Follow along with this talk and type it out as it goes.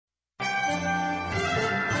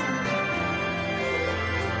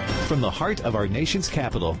From the heart of our nation's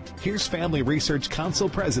capital, here's Family Research Council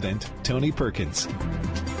President Tony Perkins.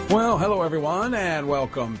 Well, hello, everyone, and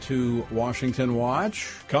welcome to Washington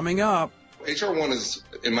Watch. Coming up, H.R. 1 is,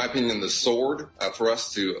 in my opinion, the sword for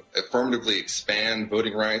us to affirmatively expand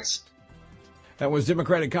voting rights. That was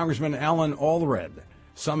Democratic Congressman Alan Allred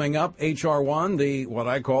summing up H.R. 1, the what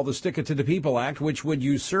I call the Stick It to the People Act, which would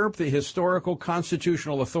usurp the historical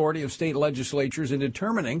constitutional authority of state legislatures in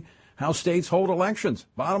determining how states hold elections.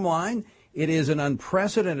 Bottom line, it is an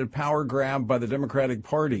unprecedented power grab by the Democratic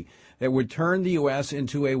Party that would turn the U.S.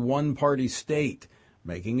 into a one-party state,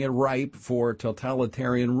 making it ripe for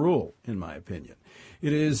totalitarian rule, in my opinion.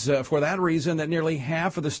 It is for that reason that nearly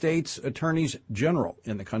half of the state's attorneys general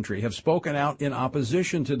in the country have spoken out in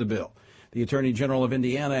opposition to the bill. The Attorney General of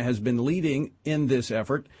Indiana has been leading in this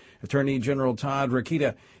effort. Attorney General Todd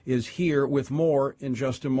Rokita is here with more in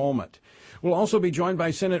just a moment. We'll also be joined by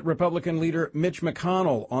Senate Republican leader Mitch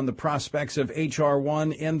McConnell on the prospects of H.R.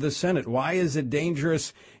 1 in the Senate. Why is it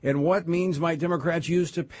dangerous, and what means might Democrats use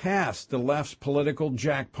to pass the left's political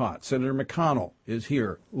jackpot? Senator McConnell is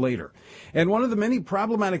here later. And one of the many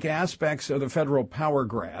problematic aspects of the federal power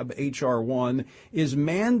grab, H.R. 1, is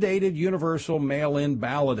mandated universal mail-in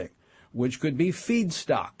balloting, which could be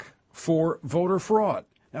feedstock for voter fraud.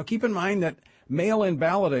 Now, keep in mind that mail-in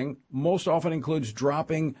balloting most often includes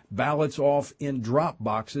dropping ballots off in drop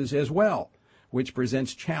boxes as well, which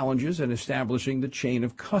presents challenges in establishing the chain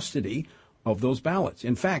of custody of those ballots.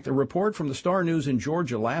 In fact, a report from the Star News in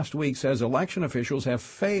Georgia last week says election officials have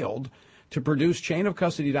failed to produce chain of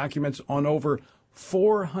custody documents on over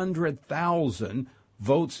 400,000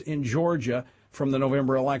 votes in Georgia from the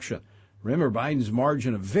November election. Remember, Biden's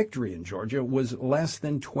margin of victory in Georgia was less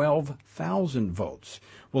than 12,000 votes.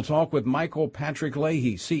 We'll talk with Michael Patrick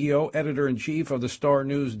Leahy, CEO, editor-in-chief of the Star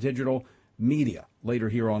News Digital Media, later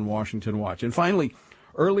here on Washington Watch. And finally,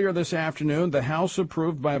 earlier this afternoon, the House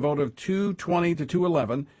approved by a vote of 220 to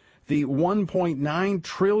 211 the $1.9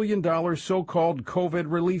 trillion so-called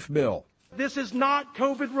COVID relief bill. This is not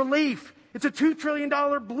COVID relief. It's a $2 trillion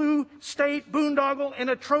blue state boondoggle and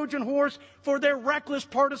a Trojan horse for their reckless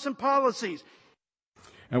partisan policies.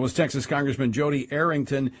 That was Texas Congressman Jody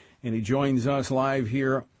Arrington, and he joins us live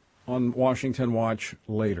here on Washington Watch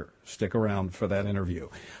later. Stick around for that interview.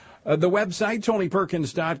 The website,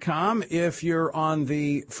 TonyPerkins.com. If you're on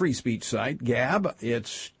the free speech site, Gab,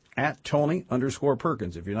 it's at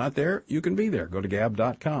Tony_Perkins. If you're not there, you can be there. Go to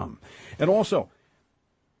Gab.com. And also,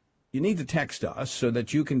 you need to text us so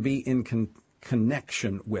that you can be in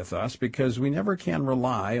connection with us, because we never can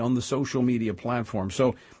rely on the social media platform.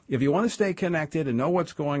 So if you want to stay connected and know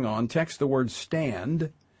what's going on, text the word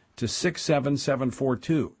STAND to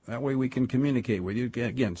 67742. That way we can communicate with you.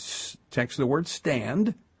 Again, text the word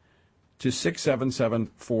STAND to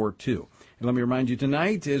 67742. And let me remind you,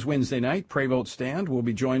 tonight is Wednesday night, Pray Vote Stand. We'll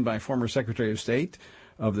be joined by former Secretary of State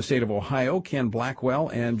of the state of Ohio, Ken Blackwell,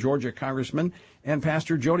 and Georgia Congressman and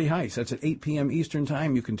Pastor Jody Heiss. That's at 8 p.m. Eastern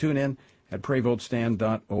Time. You can tune in at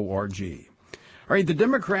PrayVoteStand.org. All right, the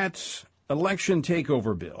Democrats' election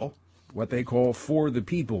takeover bill, what they call For the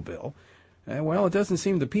People bill, well, it doesn't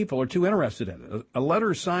seem the people are too interested in it. A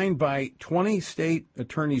letter signed by 20 state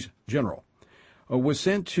attorneys general was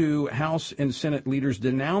sent to House and Senate leaders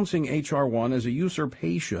denouncing H.R. 1 as a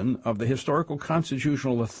usurpation of the historical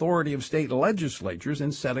constitutional authority of state legislatures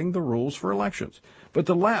in setting the rules for elections. But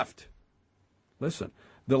the left, listen,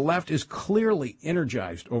 the left is clearly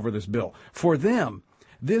energized over this bill. For them,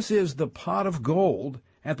 this is the pot of gold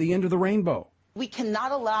at the end of the rainbow. We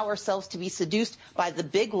cannot allow ourselves to be seduced by the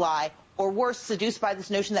big lie, or worse, seduced by this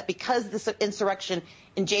notion that because this insurrection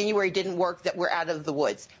in January didn't work, that we're out of the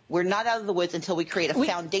woods. We're not out of the woods until we create a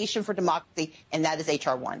foundation for democracy, and that is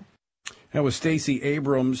H.R. 1. That was Stacey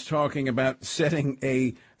Abrams talking about setting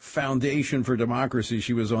a foundation for democracy.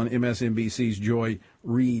 She was on MSNBC's Joy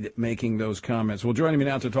Reid making those comments. Well, joining me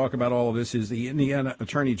now to talk about all of this is the Indiana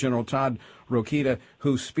Attorney General Todd Rokita,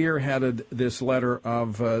 who spearheaded this letter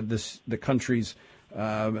of the country's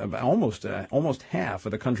almost half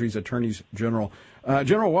of the country's attorneys general.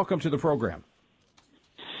 General, welcome to the program.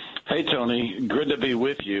 Hey, Tony. Good to be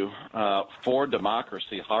with you. For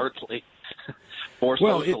democracy, hardly. For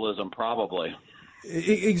socialism, probably.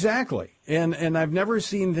 Exactly. And I've never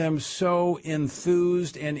seen them so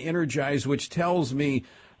enthused and energized, which tells me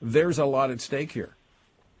there's a lot at stake here.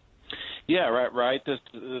 Yeah, right. This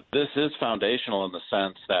is foundational in the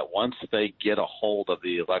sense that once they get a hold of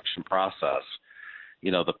the election process,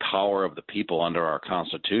 you know, the power of the people under our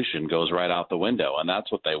Constitution goes right out the window, and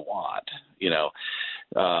that's what they want. You know,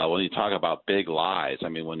 when you talk about big lies, I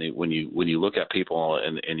mean, when you look at people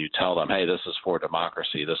and you tell them, hey, this is for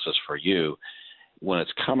democracy, this is for you, when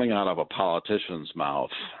it's coming out of a politician's mouth,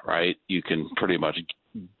 right, you can pretty much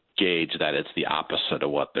gauge that it's the opposite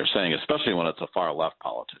of what they're saying, especially when it's a far-left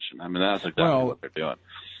politician. I mean, that's exactly what they're doing.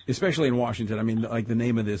 Especially in Washington. I mean, like the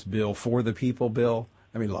name of this bill, For the People bill.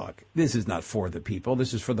 I mean, look, this is not for the people.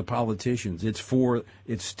 This is for the politicians. It's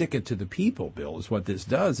stick it to the people bill is what this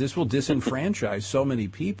does. This will disenfranchise so many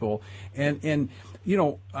people. And you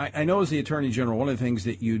know, I know as the Attorney General, one of the things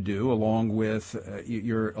that you do along with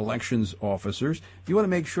your elections officers, you want to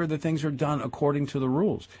make sure that things are done according to the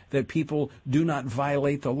rules, that people do not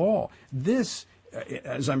violate the law. This,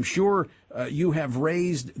 as I'm sure you have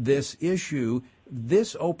raised this issue,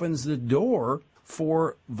 this opens the door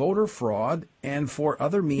for voter fraud and for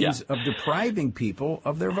other means of depriving people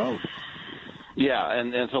of their vote. Yeah,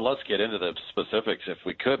 and so let's get into the specifics if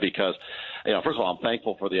we could, because, you know, first of all, I'm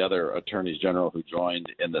thankful for the other attorneys general who joined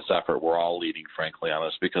in this effort. We're all leading, frankly, on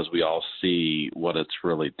this because we all see what it's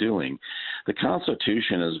really doing. The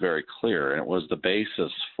Constitution is very clear, and it was the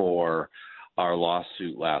basis for our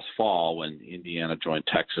lawsuit last fall when Indiana joined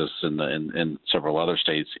Texas and several other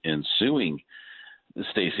states in suing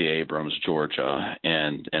Stacey Abrams, Georgia,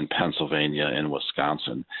 and Pennsylvania and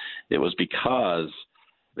Wisconsin. It was because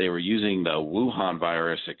they were using the Wuhan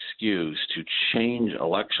virus excuse to change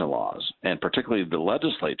election laws, and particularly the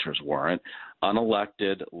legislatures weren't.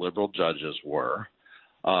 Unelected liberal judges were.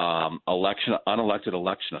 Unelected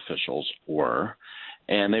election officials were.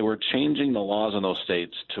 And they were changing the laws in those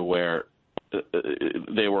states to where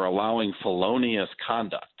they were allowing felonious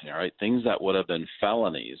conduct, right? Things that would have been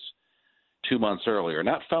felonies 2 months earlier,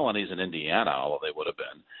 not felonies in Indiana, although they would have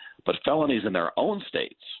been, but felonies in their own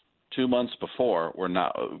states 2 months before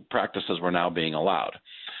practices were now being allowed.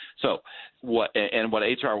 So what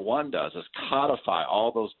H.R. 1 does is codify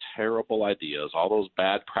all those terrible ideas, all those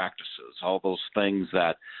bad practices, all those things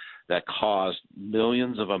that caused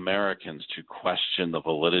millions of Americans to question the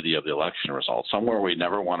validity of the election results, somewhere we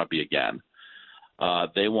never want to be again.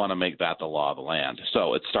 They want to make that the law of the land.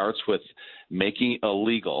 So it starts with making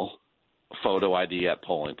illegal photo ID at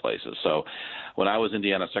polling places. So when I was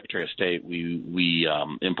Indiana Secretary of State, we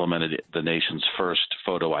implemented the nation's first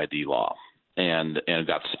photo ID law, and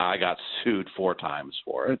I got sued 4 times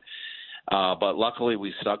for it. But luckily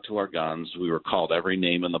we stuck to our guns. We were called every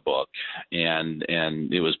name in the book, and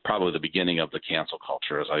it was probably the beginning of the cancel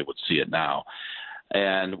culture as I would see it now.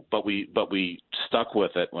 But we stuck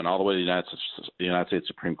with it, went all the way to the United States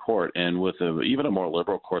Supreme Court, and with even a more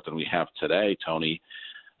liberal court than we have today, Tony,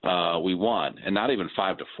 we won, and not even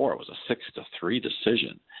 5-4. It was a 6-3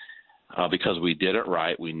 decision because we did it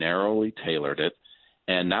right. We narrowly tailored it,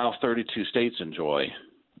 and now 32 states enjoy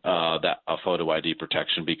that photo ID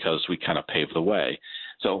protection because we kind of paved the way.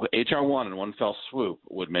 So H.R. 1 in one fell swoop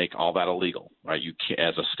would make all that illegal, right?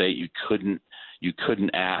 As a state, you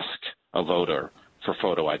couldn't ask a voter for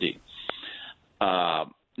photo ID.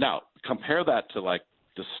 Now compare that to like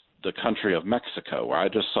the country of Mexico, where I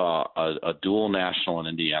just saw a dual national in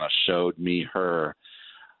Indiana showed me her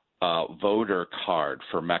voter card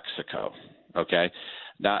for Mexico. Okay,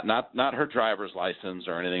 not her driver's license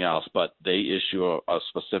or anything else, but they issue a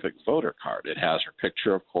specific voter card. It has her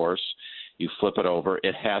picture, of course. You flip it over.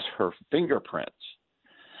 It has her fingerprints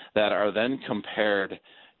that are then compared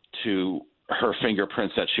to her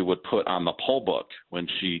fingerprints that she would put on the poll book when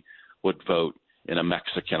she would vote in a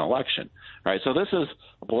Mexican election, right? So this is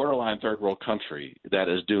a borderline third world country that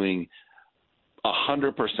is doing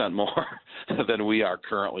 100% more than we are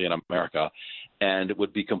currently in America, and it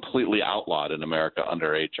would be completely outlawed in America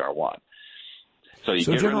under H.R. 1. So you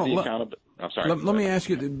get rid of the accountability. I'm sorry. Let me ask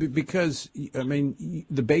you, because, I mean,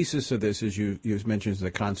 the basis of this, as you mentioned, is the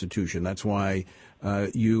Constitution. That's why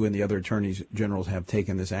you and the other attorneys generals have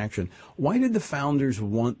taken this action. Why did the founders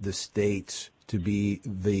want the states to be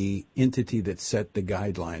the entity that set the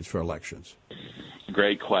guidelines for elections?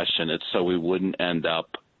 Great question. It's so we wouldn't end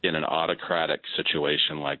up in an autocratic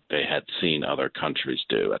situation like they had seen other countries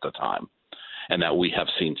do at the time, and that we have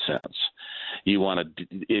seen since. You want to,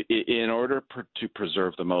 in order to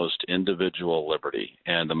preserve the most individual liberty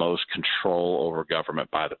and the most control over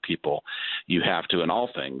government by the people, you have to, in all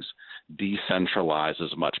things, decentralize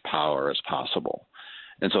as much power as possible.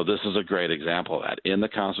 And so this is a great example of that. In the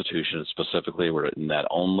Constitution, it's specifically written that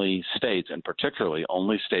only states, and particularly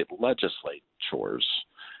only state legislatures,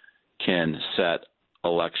 can set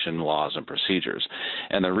election laws and procedures.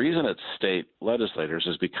 And the reason it's state legislators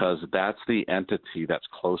is because that's the entity that's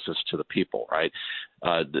closest to the people, right?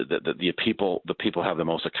 The people have the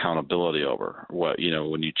most accountability over what,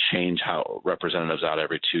 when you change how representatives out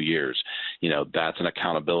every 2 years, that's an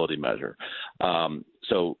accountability measure.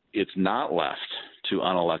 so it's not left to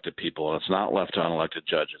unelected people. It's not left to unelected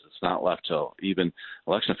judges. It's not left to even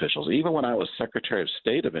election officials. Even when I was Secretary of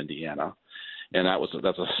State of Indiana, and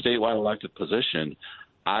that's a statewide elected position,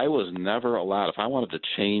 I was never allowed. If I wanted to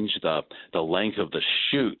change the length of the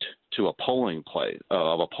chute to a polling place,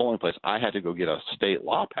 I had to go get a state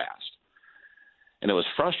law passed. And it was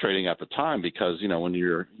frustrating at the time because, when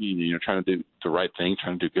you're trying to do the right thing,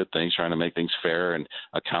 trying to do good things, trying to make things fair and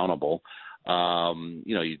accountable,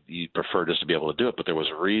 you prefer just to be able to do it. But there was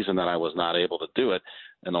a reason that I was not able to do it,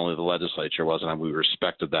 and only the legislature was, and we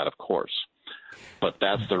respected that, of course. But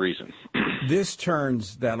that's the reason. This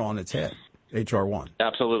turns that on its head, H.R. 1.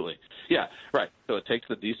 Absolutely. Yeah, right. So it takes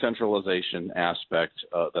the decentralization aspect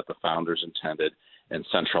that the founders intended and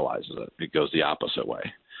centralizes it. It goes the opposite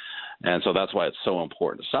way. And so that's why it's so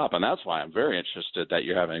important to stop. And that's why I'm very interested that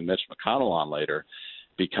you're having Mitch McConnell on later,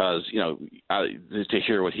 because, to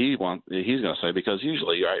hear what he's going to say, because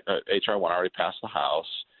usually H.R. 1 already passed the House,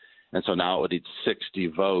 and so now it would need 60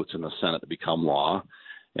 votes in the Senate to become law,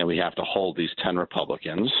 and we have to hold these 10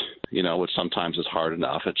 Republicans, which sometimes is hard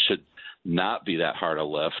enough. It should not be that hard a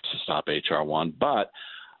lift to stop H.R. 1, but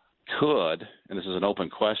could, and this is an open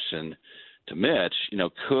question to Mitch,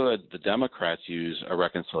 could the Democrats use a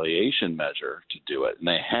reconciliation measure to do it? And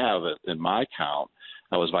they have, in my count.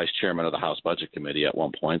 I was vice chairman of the House Budget Committee at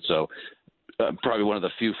one point, so probably one of the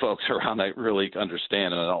few folks around that really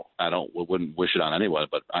understand, and wouldn't wish it on anyone,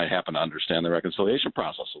 but I happen to understand the reconciliation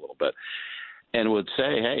process a little bit, and would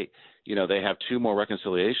say, hey, they have 2 more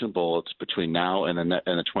reconciliation bullets between now and the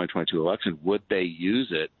 2022 election. Would they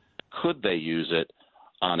use it? Could they use it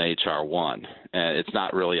on H.R. 1? And it's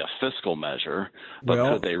not really a fiscal measure, but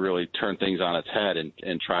could they really turn things on its head and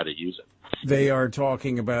try to use it? They are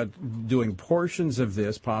talking about doing portions of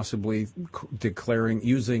this, possibly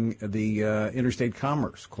using the interstate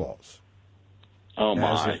commerce clause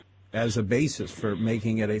as a basis for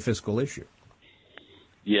making it a fiscal issue.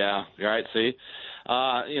 Yeah, right. See,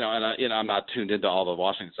 I'm not tuned into all the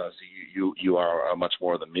Washington stuff. So you are much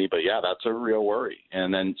more than me, but yeah, that's a real worry.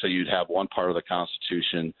 And then so you'd have one part of the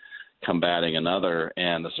Constitution combating another,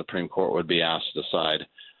 and the Supreme Court would be asked to decide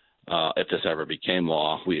if this ever became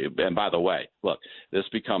law. And by the way, look, this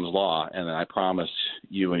becomes law, and I promise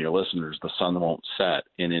you and your listeners, the sun won't set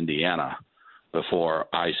in Indiana before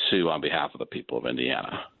I sue on behalf of the people of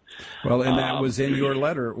Indiana. Well, and that was in your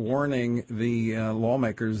letter warning the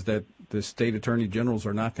lawmakers that the state attorney generals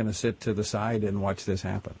are not going to sit to the side and watch this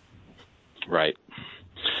happen. Right.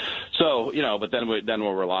 So, but then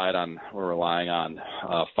we're relying on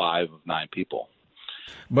 5 of 9 people.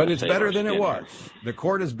 But it's better than it was. The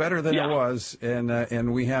court is better than it was,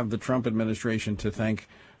 and we have the Trump administration to thank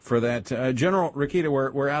for that. General Rokita,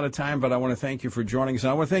 we're out of time, but I want to thank you for joining us.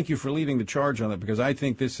 I want to thank you for leading the charge on it, because I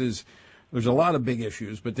think there's a lot of big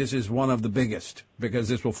issues, but this is one of the biggest, because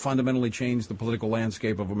this will fundamentally change the political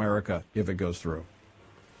landscape of America if it goes through.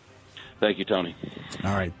 Thank you, Tony.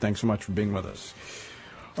 All right. Thanks so much for being with us.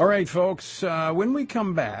 All right, folks, when we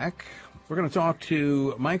come back, we're going to talk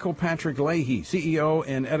to Michael Patrick Leahy, CEO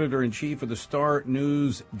and editor-in-chief of the Star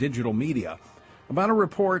News Digital Media, about a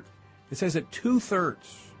report that says that two-thirds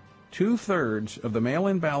of the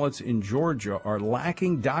mail-in ballots in Georgia are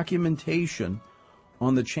lacking documentation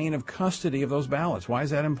on the chain of custody of those ballots. Why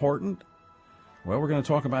is that important? Well, we're going to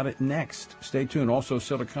talk about it next. Stay tuned. Also,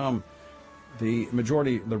 still to come, the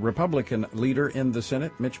Republican leader in the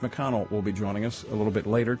Senate, Mitch McConnell, will be joining us a little bit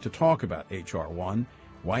later to talk about H.R. 1,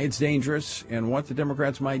 why it's dangerous, and what the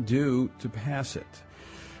Democrats might do to pass it.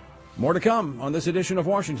 More to come on this edition of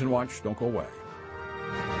Washington Watch. Don't go away.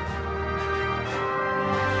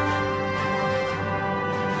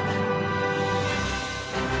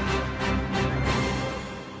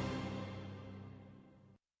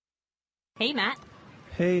 Hey, Matt.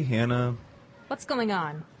 Hey, Hannah. What's going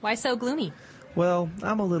on? Why so gloomy? Well,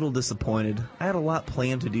 I'm a little disappointed. I had a lot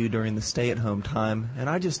planned to do during the stay-at-home time, and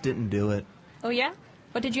I just didn't do it. Oh, yeah?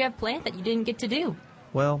 What did you have planned that you didn't get to do?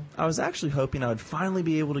 Well, I was actually hoping I would finally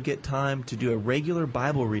be able to get time to do a regular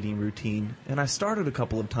Bible reading routine, and I started a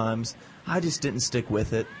couple of times. I just didn't stick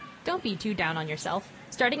with it. Don't be too down on yourself.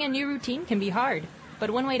 Starting a new routine can be hard, but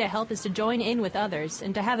one way to help is to join in with others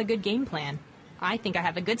and to have a good game plan. I think I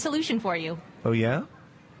have a good solution for you. Oh, yeah?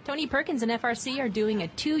 Tony Perkins and FRC are doing a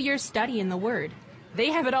 2-year study in the Word. They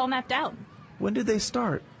have it all mapped out. When did they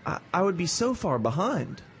start? I would be so far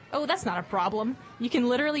behind. Oh, that's not a problem. You can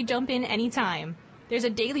literally jump in anytime. There's a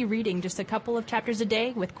daily reading, just a couple of chapters a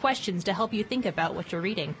day, with questions to help you think about what you're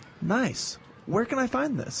reading. Nice. Where can I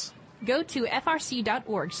find this? Go to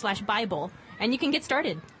frc.org/Bible, and you can get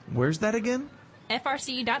started. Where's that again?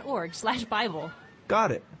 frc.org/Bible.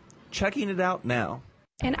 Got it. Checking it out now.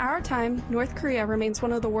 In our time, North Korea remains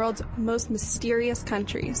one of the world's most mysterious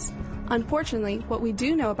countries. Unfortunately, what we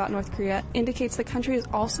do know about North Korea indicates the country is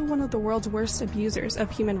also one of the world's worst abusers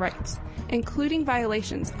of human rights, including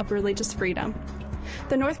violations of religious freedom.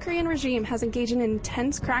 The North Korean regime has engaged in an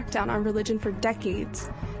intense crackdown on religion for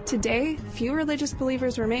decades. Today, few religious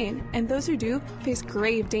believers remain, and those who do face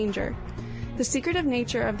grave danger. The secretive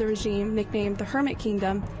nature of the regime, nicknamed the Hermit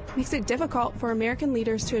Kingdom, makes it difficult for American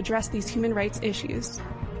leaders to address these human rights issues.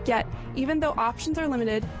 Yet, even though options are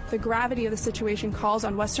limited, the gravity of the situation calls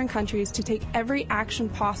on Western countries to take every action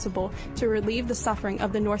possible to relieve the suffering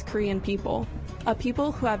of the North Korean people, a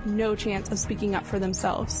people who have no chance of speaking up for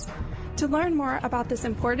themselves. To learn more about this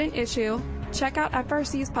important issue, check out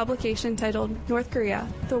FRC's publication titled North Korea,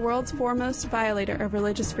 the World's Foremost Violator of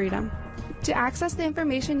Religious Freedom. To access the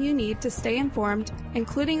information you need to stay informed,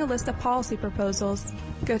 including a list of policy proposals,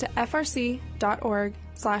 go to frc.org/North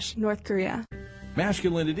Korea.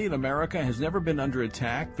 Masculinity in America has never been under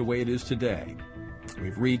attack the way it is today.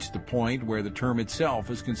 We've reached the point where the term itself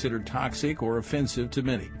is considered toxic or offensive to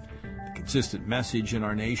many. The consistent message in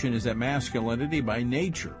our nation is that masculinity by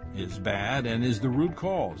nature is bad and is the root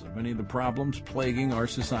cause of many of the problems plaguing our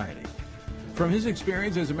society. From his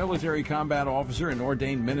experience as a military combat officer and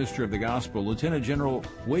ordained minister of the gospel, Lieutenant General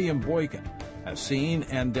William Boykin has seen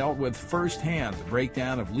and dealt with firsthand the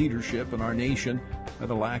breakdown of leadership in our nation by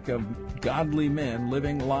the lack of godly men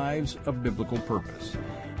living lives of biblical purpose.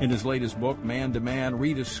 In his latest book, Man to Man,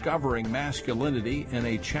 Rediscovering Masculinity in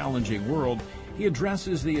a Challenging World, he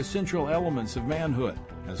addresses the essential elements of manhood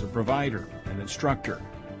as a provider, an instructor,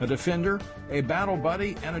 a defender, a battle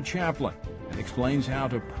buddy, and a chaplain, and explains how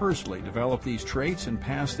to personally develop these traits and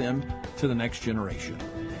pass them to the next generation.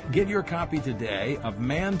 Get your copy today of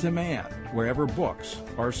Man to Man, wherever books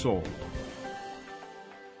are sold.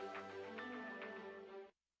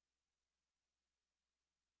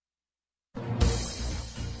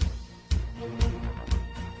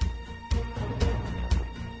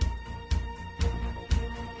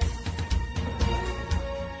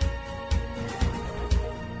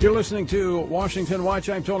 You're listening to Washington Watch.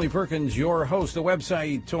 I'm Tony Perkins, your host. The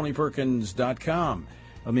website, TonyPerkins.com.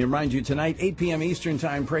 Let me remind you, tonight, 8 p.m. Eastern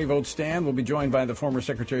Time, Pray Vote Stand. We'll be joined by the former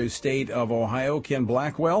Secretary of State of Ohio, Ken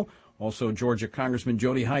Blackwell. Also, Georgia Congressman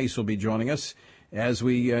Jody Hice will be joining us as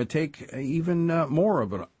we take even more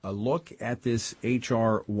of a look at this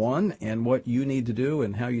H.R. 1 and what you need to do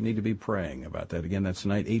and how you need to be praying about that. Again, that's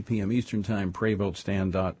tonight, 8 p.m. Eastern Time,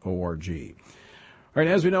 PrayVoteStand.org. All right,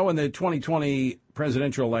 as we know, in the 2020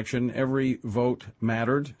 presidential election, every vote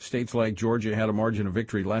mattered. States like Georgia had a margin of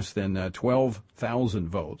victory less than 12,000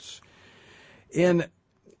 votes. In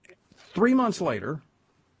 3 months later,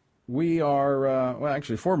 we are,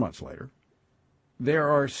 4 months later, there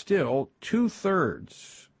are still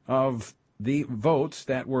 2/3 of the votes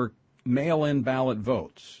that were mail-in ballot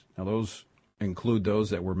votes. Now, those include those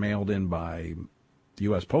that were mailed in by the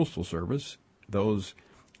U.S. Postal Service, those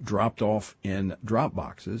dropped off in drop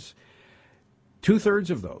boxes. 2/3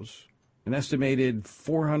 of those, an estimated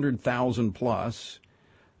 400,000 plus,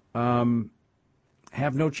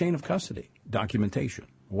 have no chain of custody documentation.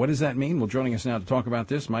 What does that mean? Well, joining us now to talk about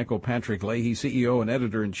this, Michael Patrick Leahy, CEO and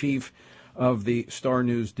editor-in-chief of the Star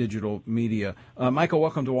News Digital Media. Michael,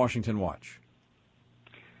 welcome to Washington Watch.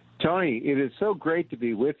 Tony, it is so great to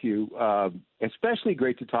be with you, especially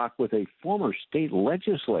great to talk with a former state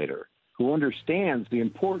legislator who understands the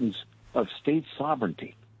importance of state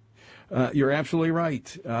sovereignty. You're absolutely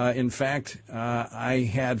right. In fact, I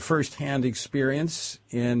had firsthand experience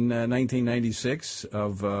in 1996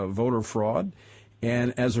 of voter fraud.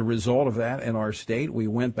 And as a result of that in our state, we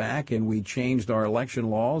went back and we changed our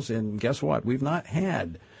election laws. And guess what? We've not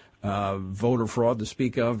had voter fraud to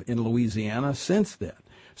speak of in Louisiana since then.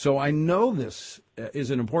 So I know this is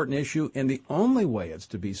an important issue, and the only way it's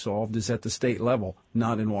to be solved is at the state level,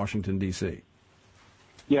 not in Washington, D.C.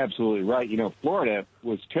 You're absolutely right. You know, Florida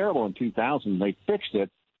was terrible in 2000. They fixed it.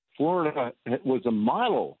 Florida was a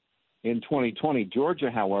model in 2020. Georgia,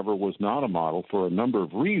 however, was not a model for a number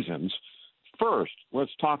of reasons. First,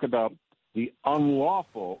 let's talk about the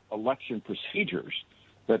unlawful election procedures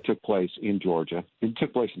that took place in Georgia. It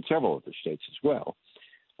took place in several other states as well.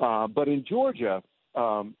 But in Georgia,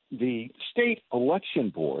 the state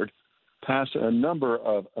election board passed a number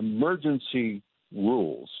of emergency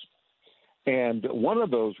rules. And one of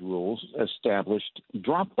those rules established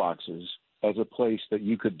drop boxes as a place that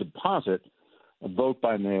you could deposit vote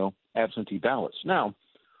by mail absentee ballots. Now,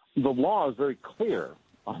 the law is very clear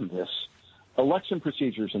on this. Election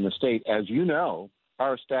procedures in the state, as you know,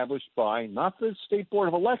 are established by not the State Board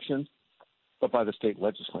of Elections, but by the state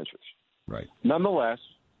legislatures. Right. Nonetheless,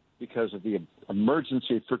 because of the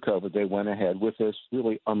emergency for COVID, they went ahead with this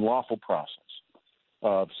really unlawful process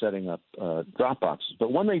of setting up drop boxes.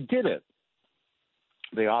 But when they did it,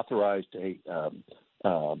 they authorized this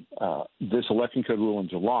election code rule in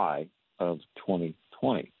July of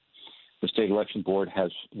 2020. The state election board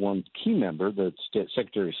has one key member, the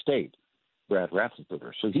Secretary of State, Brad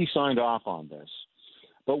Raffensperger. So he signed off on this.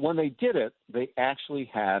 But when they did it, they actually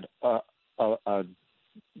had a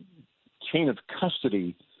chain of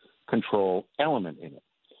custody control element in it,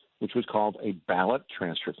 which was called a ballot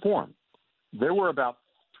transfer form. There were about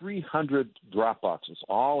 300 drop boxes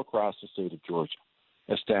all across the state of Georgia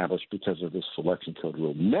established because of this election code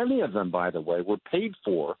rule. Many of them, by the way, were paid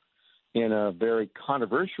for in a very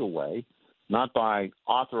controversial way, not by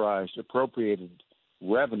authorized appropriated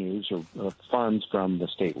revenues or funds from the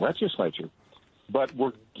state legislature, but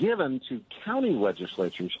were given to county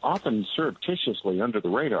legislatures, often surreptitiously under the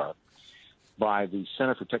radar, by the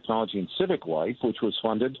Center for Technology and Civic Life, which was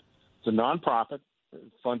funded, it's a nonprofit,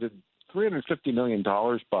 funded $350 million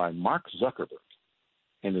by Mark Zuckerberg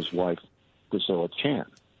and his wife, Priscilla Chan.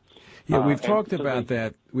 Yeah, we've talked about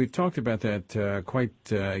that. We've talked about that quite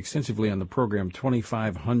extensively on the program.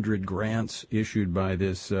 2,500 grants issued by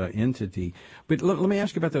this entity. But let me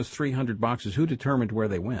ask you about those 300 boxes. Who determined where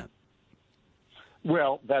they went?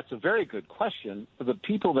 Well, that's a very good question. The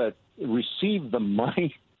people that received the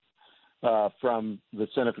money from the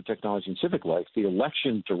Center for Technology and Civic Life, the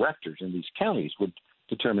election directors in these counties would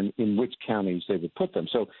determine in which counties they would put them.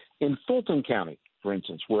 So in Fulton County, for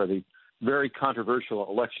instance, where the very controversial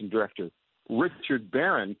election director Richard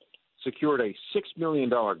Barron secured a $6 million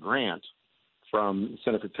grant from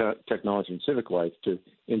Center for Technology and Civic Life to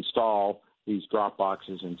install these drop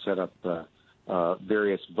boxes and set up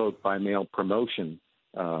various vote-by-mail promotion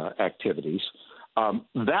activities.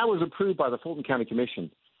 That was approved by the Fulton County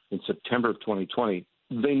Commission in September of 2020.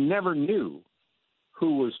 They never knew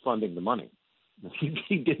who was funding the money.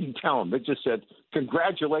 He didn't tell them. They just said,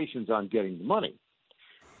 congratulations on getting the money.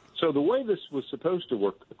 So the way this was supposed to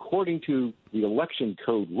work, according to the election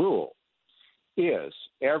code rule, is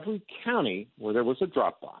every county where there was a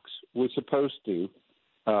drop box was supposed to,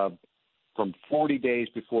 from 40 days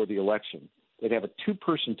before the election, they'd have a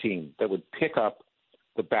two-person team that would pick up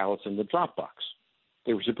the ballots in the drop box.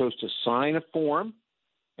 They were supposed to sign a form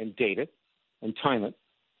and date it and time it,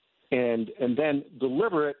 and then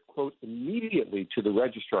deliver it, quote, immediately to the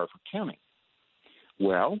registrar for counting.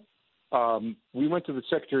 Well, we went to the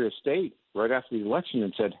Secretary of State right after the election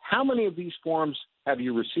and said, how many of these forms have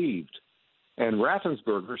you received? And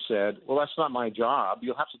Raffensperger said, well, that's not my job.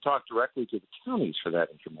 You'll have to talk directly to the counties for that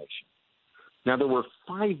information. Now, there were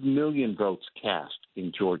 5 million votes cast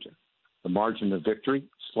in Georgia. The margin of victory,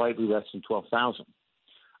 slightly less than 12,000.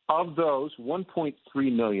 Of those, 1.3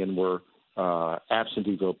 million were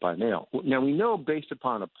absentee vote by mail. Now, we know based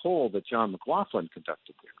upon a poll that John McLaughlin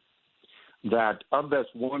conducted there, that of those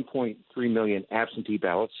 1.3 million absentee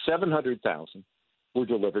ballots, 700,000 were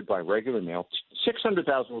delivered by regular mail.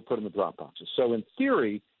 600,000 were put in the drop boxes. So in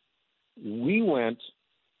theory, there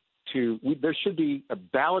should be a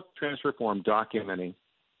ballot transfer form documenting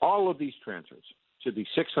all of these transfers to the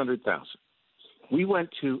 600,000. We went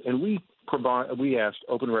to, and we asked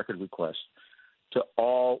open record requests to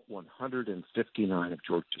all 159 of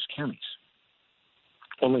Georgia's counties.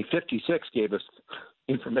 Only 56 gave us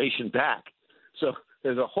information back. So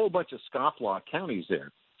there's a whole bunch of scofflaw counties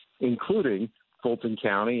there, including Fulton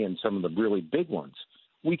County and some of the really big ones.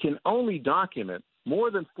 We can only document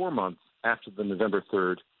more than 4 months after the November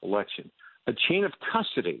 3rd election a chain of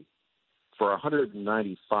custody for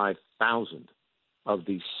 195,000 of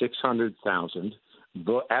the 600,000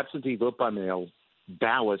 absentee vote by mail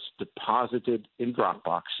ballots deposited in drop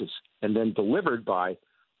boxes and then delivered by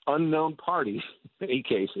unknown parties, in many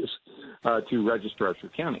cases, to registrars for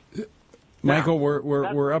counting. Michael,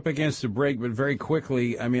 we're up against a break, but very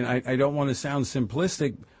quickly, I mean, I don't want to sound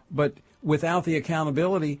simplistic, but without the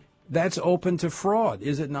accountability, that's open to fraud,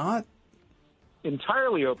 is it not?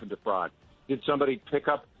 Entirely open to fraud. Did somebody pick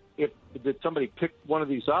one of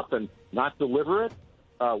these up and not deliver it?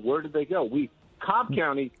 Where did they go? Cobb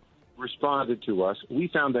County responded to us. We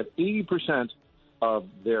found that 80% of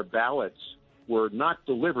their ballots were not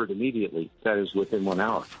delivered immediately, that is, within 1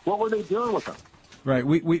 hour. What were they doing with them? Right.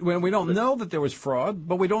 We don't know that there was fraud,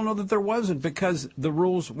 but we don't know that there wasn't because the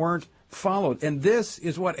rules weren't followed. And this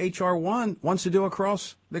is what H.R. 1 wants to do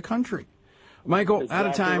across the country. Michael, exactly out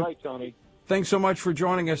of time. Right, Tony. Thanks so much for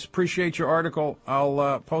joining us. Appreciate your article.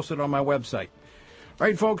 I'll post it on my website. All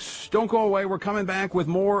right, folks, don't go away. We're coming back with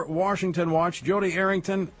more Washington Watch. Jody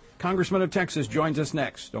Arrington, Congressman of Texas, joins us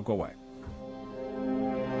next. Don't go away.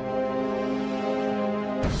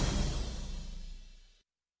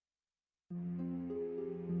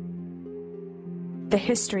 The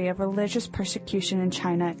history of religious persecution in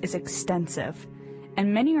China is extensive,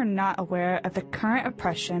 and many are not aware of the current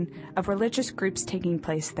oppression of religious groups taking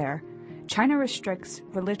place there. China restricts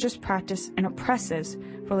religious practice and oppresses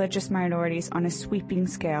religious minorities on a sweeping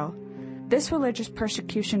scale. This religious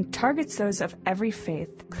persecution targets those of every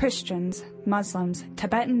faith. Christians, Muslims,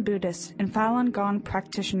 Tibetan Buddhists, and Falun Gong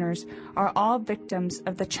practitioners are all victims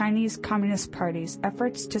of the Chinese Communist Party's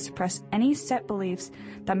efforts to suppress any set beliefs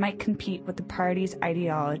that might compete with the party's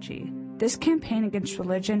ideology. This campaign against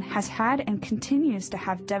religion has had and continues to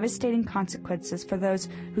have devastating consequences for those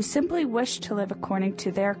who simply wish to live according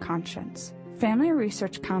to their conscience. Family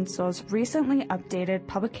Research Council's recently updated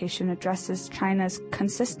publication addresses China's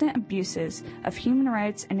consistent abuses of human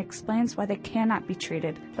rights and explains why they cannot be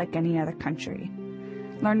treated like any other country.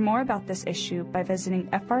 Learn more about this issue by visiting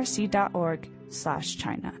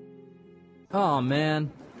frc.org/China. Oh,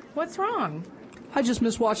 man. What's wrong? I just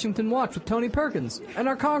missed Washington Watch with Tony Perkins, and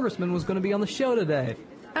our congressman was going to be on the show today.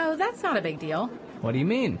 Oh, that's not a big deal. What do you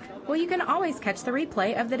mean? Well, you can always catch the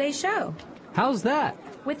replay of the day's show. How's that?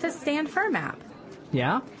 With the Stand Firm app.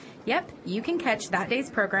 Yeah? Yep, you can catch that day's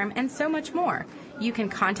program and so much more. You can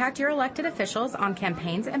contact your elected officials on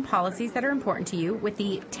campaigns and policies that are important to you with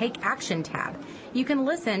the Take Action tab. You can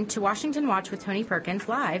listen to Washington Watch with Tony Perkins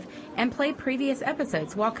live and play previous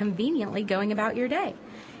episodes while conveniently going about your day.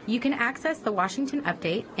 You can access the Washington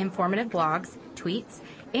Update, informative blogs, tweets,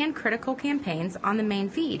 and critical campaigns on the main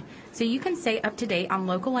feed, so you can stay up to date on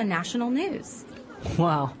local and national news.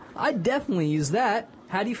 Wow, I'd definitely use that.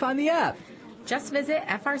 How do you find the app? Just visit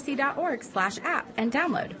frc.org/app and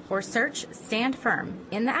download, or search Stand Firm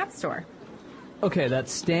in the App Store. Okay,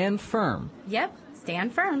 that's Stand Firm. Yep,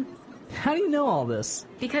 Stand Firm. How do you know all this?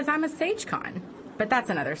 Because I'm a SageCon, but that's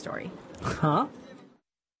another story. Huh?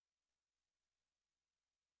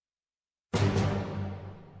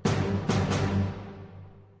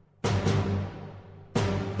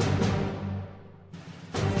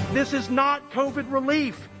 This is not COVID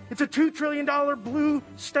relief. It's a $2 trillion blue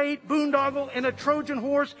state boondoggle and a Trojan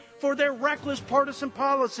horse for their reckless partisan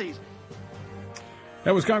policies.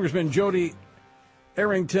 That was Congressman Jody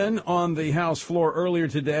Arrington on the House floor earlier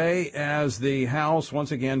today as the House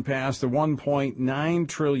once again passed the $1.9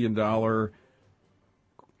 trillion,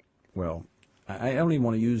 well, I don't even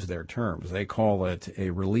want to use their terms. They call it a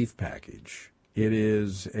relief package. It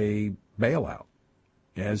is a bailout.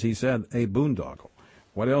 As he said, a boondoggle.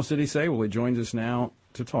 What else did he say? Well, he joins us now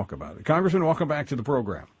to talk about it. Congressman, welcome back to the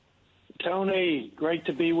program. Tony, great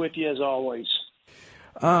to be with you as always.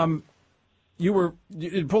 You were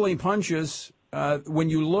pulling punches. When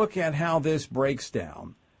you look at how this breaks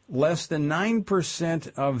down, less than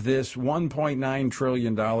 9% of this $1.9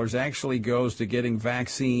 trillion actually goes to getting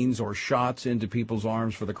vaccines or shots into people's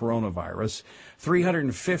arms for the coronavirus.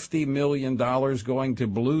 $350 million going to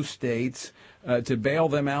blue states to bail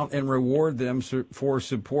them out and reward them for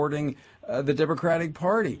supporting the Democratic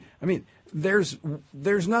Party. I mean, there's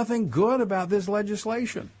nothing good about this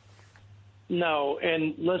legislation. No,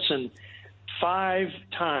 and listen, 5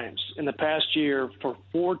 times in the past year for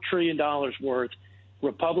 $4 trillion worth,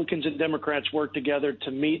 Republicans and Democrats worked together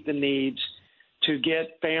to meet the needs, to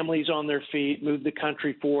get families on their feet, move the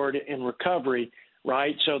country forward in recovery,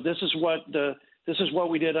 right? So this is what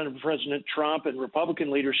we did under President Trump and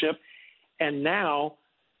Republican leadership. And now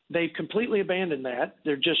they've completely abandoned that.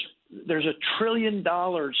 There's $1 trillion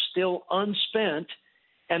still unspent,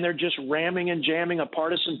 and they're just ramming and jamming a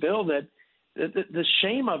partisan bill that the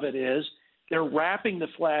shame of it is they're wrapping the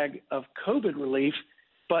flag of COVID relief,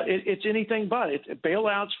 but it's anything but. It's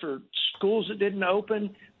bailouts for schools that didn't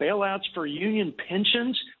open, bailouts for union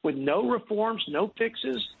pensions with no reforms, no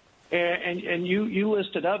fixes, and you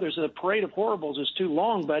listed others. The parade of horribles is too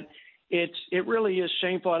long, but it really is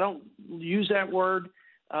shameful. I don't use that word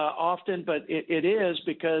often, but it is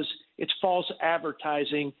because it's false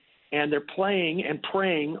advertising, and they're playing and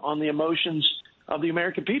preying on the emotions of the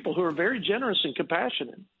American people who are very generous and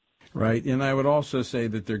compassionate. Right, and I would also say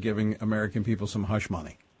that they're giving American people some hush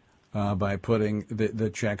money by putting the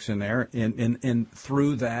checks in there, and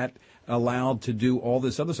through that allowed to do all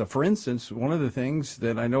this other stuff. For instance, one of the things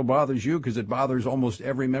that I know bothers you, because it bothers almost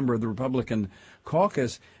every member of the Republican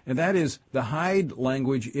caucus, and that is the Hyde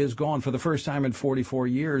language is gone. For the first time in 44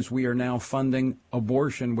 years, we are now funding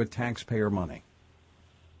abortion with taxpayer money.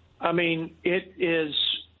 I mean, it is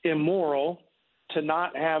immoral to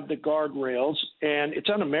not have the guardrails, and it's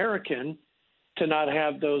un-American to not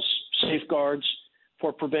have those safeguards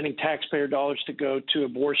for preventing taxpayer dollars to go to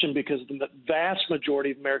abortion, because the vast majority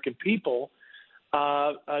of American people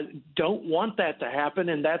don't want that to happen,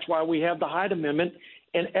 and that's why we have the Hyde Amendment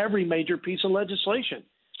in every major piece of legislation.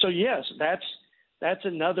 So, yes, That's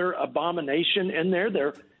another abomination in there.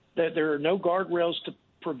 There are no guardrails to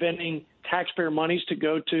preventing taxpayer monies to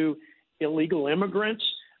go to illegal immigrants.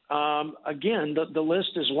 Again, the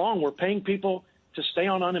list is long. We're paying people to stay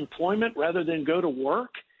on unemployment rather than go to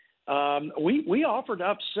work. We offered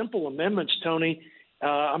up simple amendments, Tony.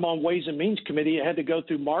 I'm on Ways and Means Committee. It had to go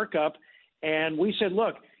through markup. And we said,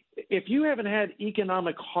 look, if you haven't had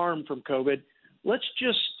economic harm from COVID, let's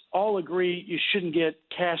just all agree you shouldn't get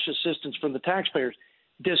cash assistance from the taxpayers.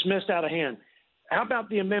 Dismissed out of hand. How about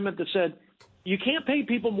the amendment that said you can't pay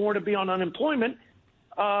people more to be on unemployment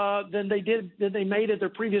than they made at their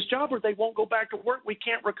previous job, or they won't go back to work? We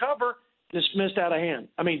can't recover. Dismissed out of hand.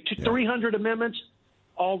 I mean, 300 amendments,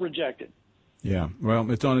 all rejected. Yeah, well,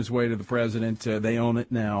 it's on its way to the president. They own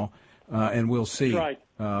it now, and we'll see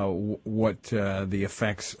what the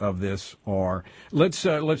effects of this are. Let's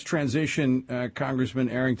transition, Congressman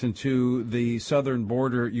Arrington, to the southern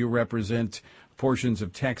border. You represent portions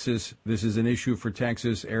of Texas. This is an issue for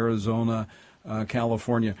Texas, Arizona,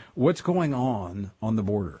 California. What's going on the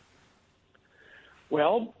border?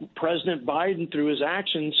 Well, President Biden, through his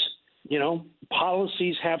actions,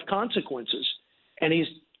 policies have consequences, and he's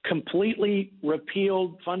completely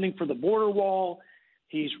repealed funding for the border wall.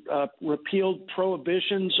 He's repealed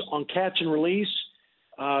prohibitions on catch and release,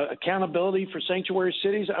 accountability for sanctuary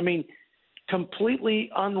cities. I mean, completely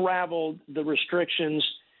unraveled the restrictions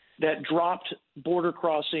that dropped border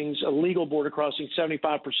crossings, illegal border crossings,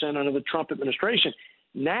 75% under the Trump administration.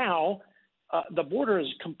 Now, the border is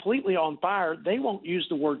completely on fire. They won't use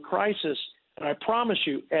the word crisis, and I promise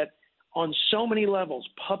you, on so many levels,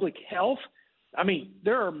 public health. I mean,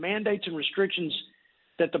 there are mandates and restrictions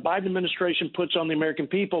that the Biden administration puts on the American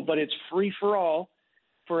people, but it's free for all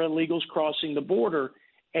for illegals crossing the border.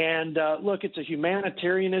 And look, it's a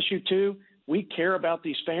humanitarian issue too. We care about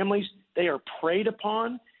these families. They are preyed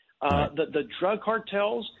upon. The drug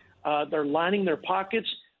cartels, they're lining their pockets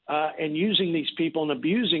and using these people and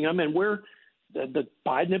abusing them. And the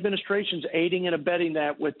Biden administration's aiding and abetting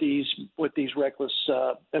that with these reckless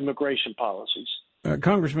immigration policies.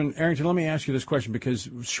 Congressman Arrington, let me ask you this question, because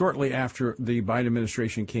shortly after the Biden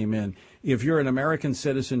administration came in, if you're an American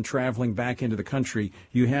citizen traveling back into the country,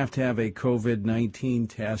 you have to have a COVID-19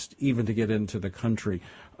 test even to get into the country.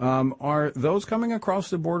 Are those coming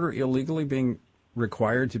across the border illegally being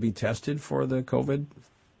required to be tested for the COVID?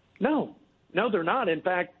 No, they're not. In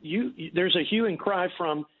fact, there's a hue and cry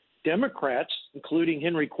from Democrats, including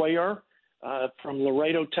Henry Cuellar from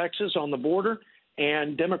Laredo, Texas, on the border,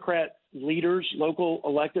 and Democrat leaders, local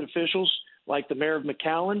elected officials like the mayor of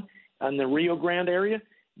McAllen and the Rio Grande area.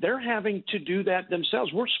 They're having to do that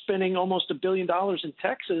themselves. We're spending almost $1 billion in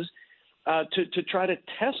Texas to try to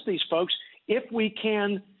test these folks if we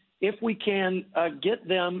can get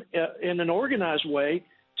them in an organized way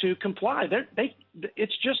to comply.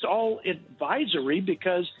 It's just all advisory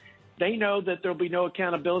because they know that there'll be no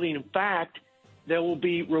accountability. In fact, they will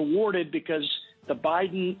be rewarded because the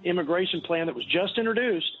Biden immigration plan that was just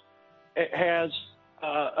introduced has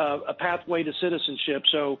a pathway to citizenship.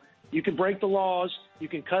 So you can break the laws, you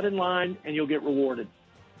can cut in line, and you'll get rewarded.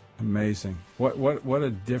 Amazing. What a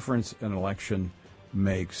difference an election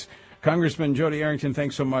makes. Congressman Jody Arrington,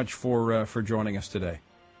 thanks so much for joining us today.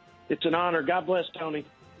 It's an honor. God bless, Tony.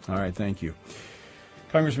 All right, thank you.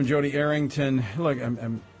 Congressman Jody Arrington, look,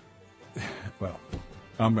 I'm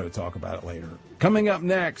going to talk about it later. Coming up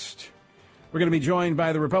next, we're going to be joined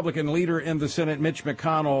by the Republican leader in the Senate, Mitch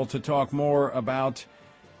McConnell, to talk more about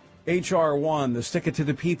H.R. 1, the Stick It to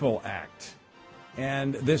the People Act,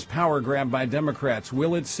 and this power grab by Democrats.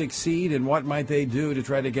 Will it succeed, and what might they do to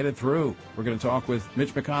try to get it through? We're going to talk with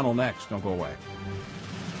Mitch McConnell next. Don't go away.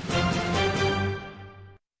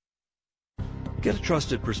 Get a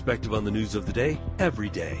trusted perspective on the news of the day every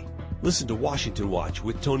day. Listen to Washington Watch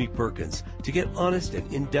with Tony Perkins to get honest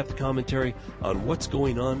and in-depth commentary on what's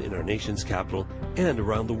going on in our nation's capital and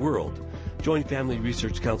around the world. Join Family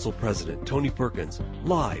Research Council President Tony Perkins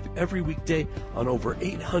live every weekday on over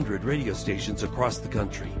 800 radio stations across the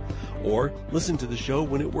country. Or listen to the show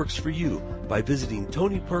when it works for you by visiting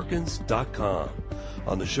TonyPerkins.com.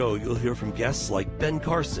 On the show, you'll hear from guests like Ben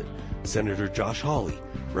Carson, Senator Josh Hawley,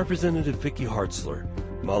 Representative Vicky Hartzler,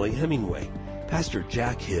 Molly Hemingway, Pastor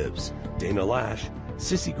Jack Hibbs, Dana Lash,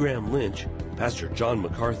 Sissy Graham Lynch, Pastor John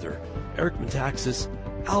MacArthur, Eric Metaxas,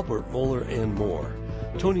 Albert Mohler, and more.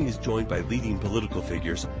 Tony is joined by leading political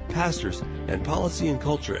figures, pastors, and policy and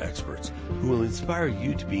culture experts who will inspire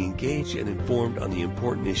you to be engaged and informed on the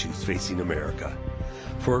important issues facing America.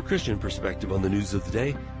 For a Christian perspective on the news of the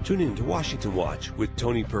day, tune in to Washington Watch with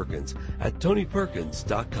Tony Perkins at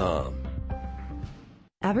TonyPerkins.com.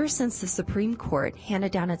 Ever since the Supreme Court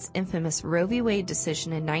handed down its infamous Roe v. Wade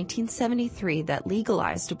decision in 1973 that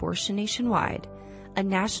legalized abortion nationwide, a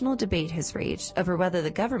national debate has raged over whether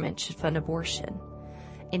the government should fund abortion.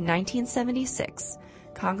 In 1976,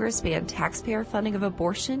 Congress banned taxpayer funding of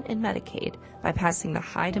abortion and Medicaid by passing the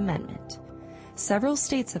Hyde Amendment. Several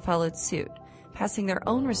states have followed suit, passing their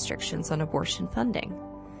own restrictions on abortion funding.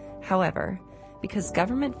 However, because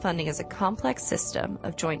government funding is a complex system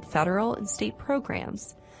of joint federal and state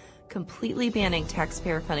programs, completely banning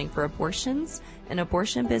taxpayer funding for abortions and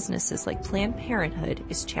abortion businesses like Planned Parenthood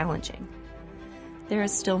is challenging. There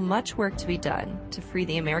is still much work to be done to free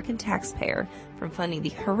the American taxpayer from funding the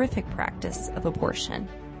horrific practice of abortion.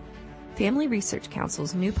 Family Research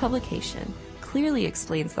Council's new publication clearly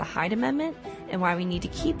explains the Hyde Amendment and why we need to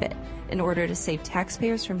keep it in order to save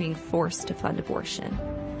taxpayers from being forced to fund abortion.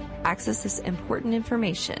 Access this important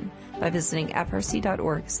information by visiting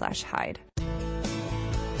frc.org/Hyde.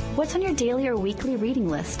 What's on your daily or weekly reading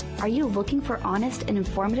list? Are you looking for honest and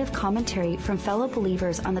informative commentary from fellow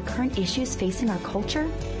believers on the current issues facing our culture?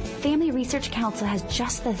 Family Research Council has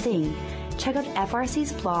just the thing. Check out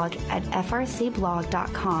FRC's blog at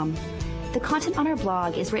frcblog.com. The content on our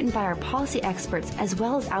blog is written by our policy experts as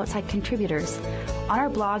well as outside contributors. On our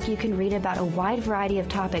blog, you can read about a wide variety of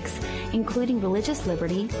topics, including religious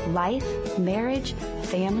liberty, life, marriage,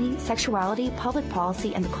 family, sexuality, public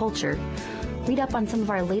policy, and the culture. Read up on some of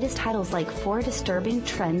our latest titles like 4 Disturbing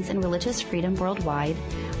Trends in Religious Freedom Worldwide,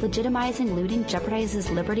 Legitimizing Looting Jeopardizes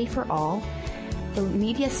Liberty for All, The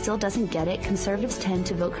Media Still Doesn't Get It, Conservatives Tend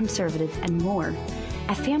to Vote Conservative, and more.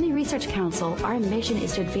 At Family Research Council, our mission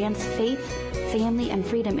is to advance faith, family, and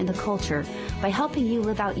freedom in the culture by helping you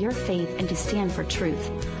live out your faith and to stand for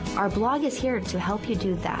truth. Our blog is here to help you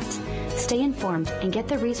do that. Stay informed and get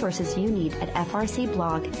the resources you need at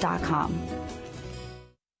frcblog.com.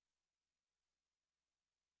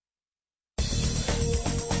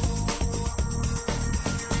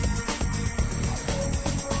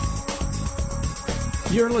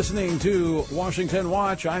 You're listening to Washington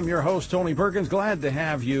Watch. I'm your host, Tony Perkins. Glad to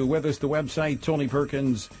have you with us. The website,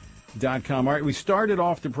 TonyPerkins.com. All right, we started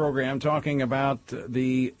off the program talking about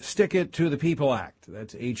the Stick It to the People Act.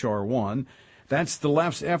 That's H.R. 1. That's the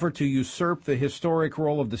left's effort to usurp the historic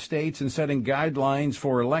role of the states in setting guidelines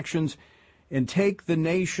for elections and take the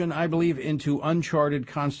nation, I believe, into uncharted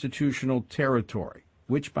constitutional territory,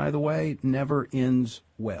 which, by the way, never ends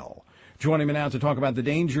well. Joining me now to talk about the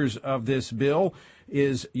dangers of this bill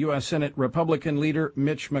is U.S. Senate Republican leader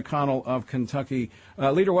Mitch McConnell of Kentucky.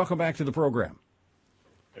 Leader, welcome back to the program.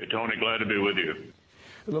 Hey, Tony, glad to be with you.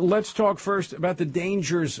 Let's talk first about the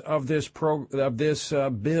dangers of this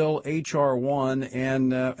bill, H.R. 1,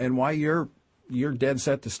 and why you're dead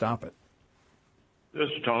set to stop it.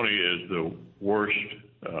 This, Tony, is the worst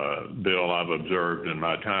bill I've observed in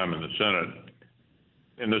my time in the Senate,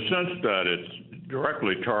 in the sense that it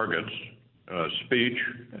directly targets speech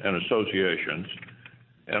and associations,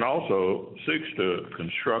 and also seeks to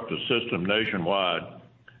construct a system nationwide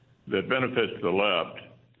that benefits the left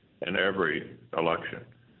in every election.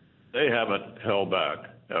 They haven't held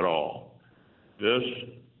back at all. This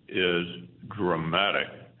is dramatic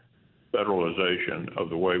federalization of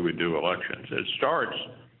the way we do elections. It starts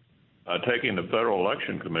taking the Federal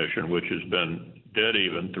Election Commission, which has been dead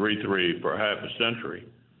even 3-3 for half a century,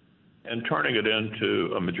 and turning it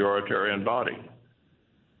into a majoritarian body,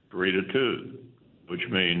 3-2, which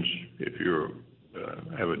means if you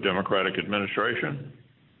have a Democratic administration,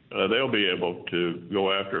 they'll be able to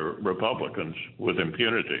go after Republicans with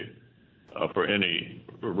impunity for any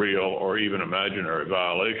real or even imaginary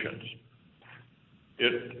violations.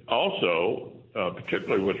 It also,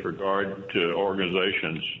 particularly with regard to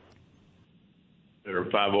organizations that are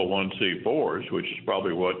 501c4s, which is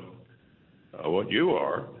probably what you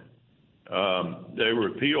are, they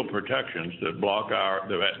repeal protections that block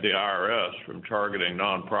the IRS from targeting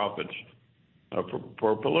nonprofits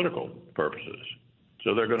for political purposes.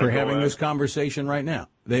 So they're going to. They're having this conversation right now.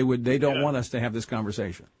 They don't want us to have this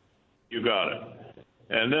conversation. You got it.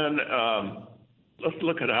 And then let's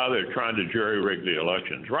look at how they're trying to jerry-rig the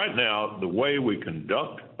elections. Right now, the way we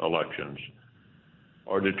conduct elections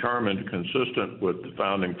are determined consistent with the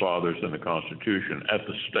Founding Fathers and the Constitution at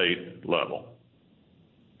the state level.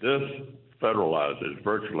 This federalizes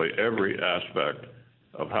virtually every aspect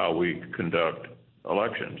of how we conduct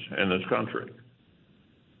elections in this country.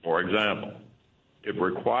 For example, it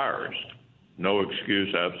requires no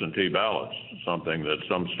excuse absentee ballots, something that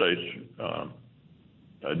some states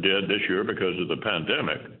did this year because of the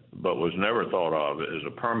pandemic, but was never thought of as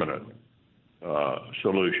a permanent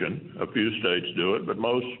solution. A few states do it, but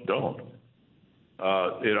most don't.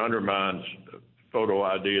 It undermines photo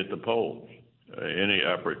ID at the polls, any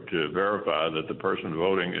effort to verify that the person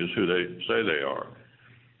voting is who they say they are.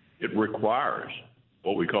 It requires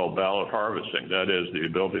what we call ballot harvesting. That is the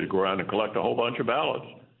ability to go around and collect a whole bunch of ballots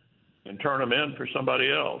and turn them in for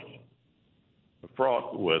somebody else,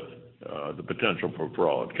 fraught with the potential for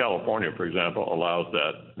fraud. California, for example, allows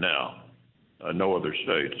that now. No other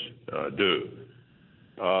states do.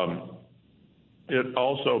 It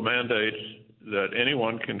also mandates that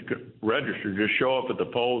anyone can register, just show up at the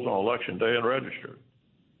polls on election day and register.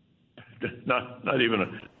 Not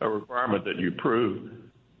even a requirement that you prove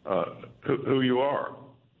who you are.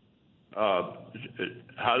 How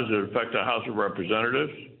does it affect the House of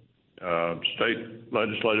Representatives? State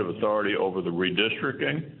legislative authority over the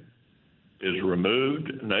redistricting is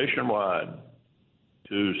removed nationwide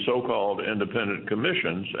to so-called independent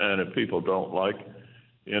commissions, and if people don't like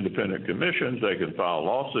independent commissions, they can file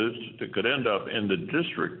lawsuits that could end up in the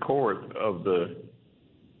district court of the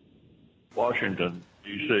Washington,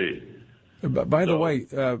 D.C. By the way,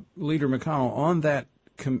 Leader McConnell,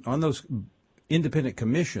 on those independent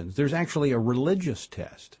commissions, there's actually a religious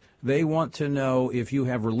test. They want to know if you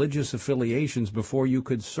have religious affiliations before you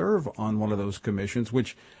could serve on one of those commissions,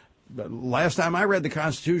 which last time I read the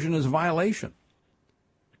Constitution is a violation.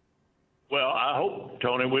 Well, I hope,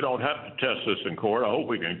 Tony, we don't have to test this in court. I hope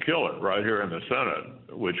we can kill it right here in the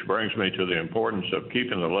Senate, which brings me to the importance of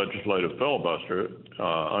keeping the legislative filibuster.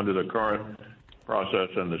 Under the current process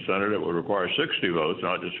in the Senate, it would require 60 votes,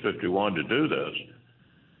 not just 51, to do this.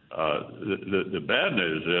 The bad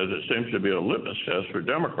news is it seems to be a litmus test for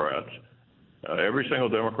Democrats. Every single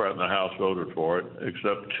Democrat in the House voted for it,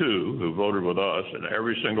 except two who voted with us, and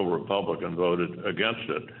every single Republican voted against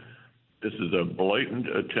it. This is a blatant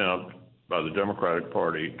attempt by the Democratic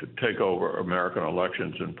Party to take over American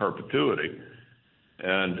elections in perpetuity.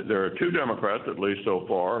 And there are two Democrats, at least so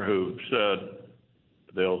far, who've said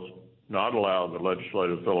they'll not allow the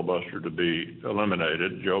legislative filibuster to be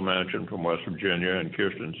eliminated. Joe Manchin from West Virginia and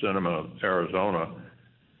Kyrsten Sinema of Arizona,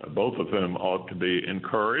 both of whom ought to be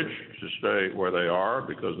encouraged to stay where they are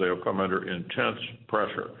because they'll come under intense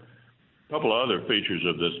pressure. A couple of other features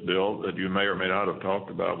of this bill that you may or may not have talked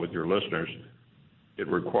about with your listeners. It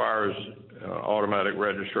requires automatic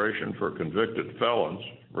registration for convicted felons,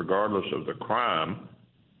 regardless of the crime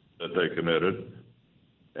that they committed,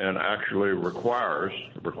 and actually requires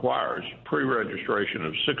pre-registration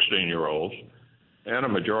of 16-year-olds, and a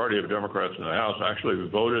majority of Democrats in the House actually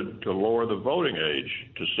voted to lower the voting age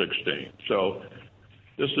to 16. So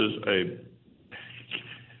this is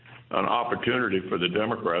an opportunity for the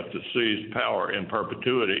Democrats to seize power in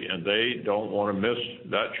perpetuity, and they don't want to miss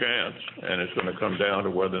that chance. And it's going to come down to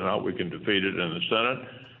whether or not we can defeat it in the Senate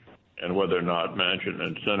and whether or not Manchin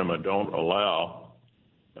and Sinema don't allow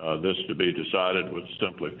this to be decided with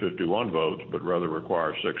simply 51 votes, but rather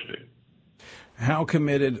require 60. How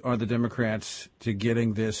committed are the Democrats to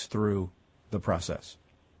getting this through the process?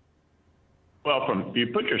 Well, you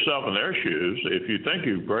put yourself in their shoes. If you think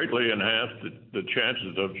you've greatly enhanced the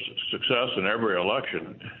chances of success in every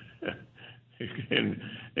election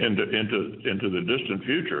into the distant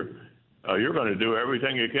future, you're going to do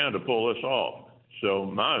everything you can to pull this off. So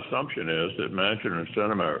my assumption is that Manchin and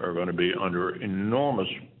Sinema are going to be under enormous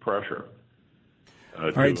pressure to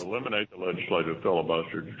eliminate the legislative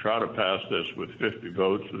filibuster, to try to pass this with 50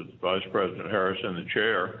 votes with Vice President Harris in the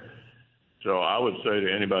chair. So I would say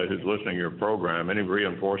to anybody who's listening to your program, any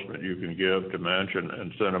reinforcement you can give to Manchin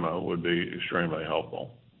and Sinema would be extremely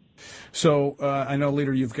helpful. So I know,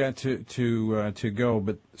 Leader, you've got to go,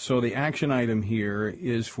 but so the action item here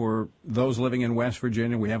is for those living in West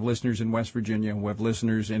Virginia. We have listeners in West Virginia. We have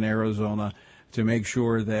listeners in Arizona to make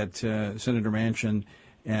sure that Senator Manchin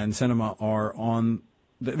and Sinema are on.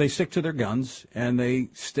 They stick to their guns and they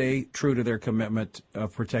stay true to their commitment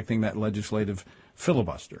of protecting that legislative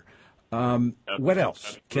filibuster. What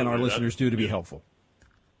else can our listeners do to be helpful?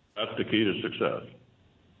 That's the key to success.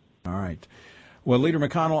 All right. Well, Leader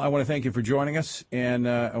McConnell, I want to thank you for joining us, and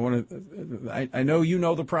I know you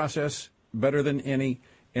know the process better than any,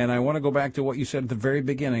 and I want to go back to what you said at the very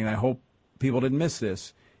beginning, and I hope people didn't miss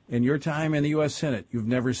this. In your time in the U.S. Senate, you've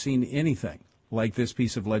never seen anything like this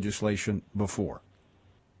piece of legislation before.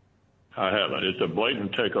 I haven't. It's a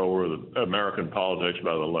blatant takeover of American politics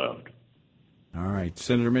by the left. All right.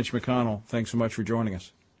 Senator Mitch McConnell, thanks so much for joining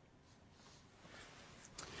us.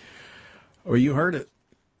 Well, you heard it.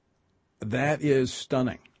 That is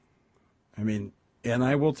stunning. I mean, and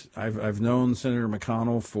I've known Senator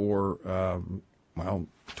McConnell for,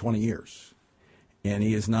 20 years, and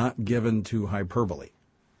he is not given to hyperbole.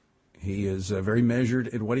 He is very measured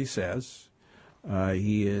in what he says.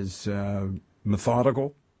 He is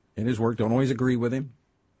methodical in his work. Don't always agree with him.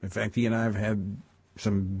 In fact, he and I have had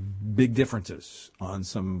some big differences on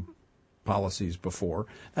some policies before.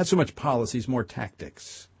 Not so much policies, more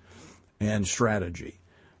tactics and strategy.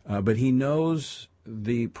 But he knows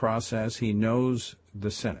the process. He knows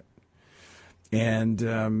the Senate. And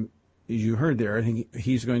as you heard there, I think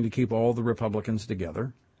he's going to keep all the Republicans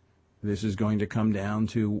together. This is going to come down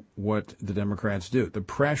to what the Democrats do. The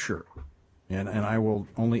pressure, and I will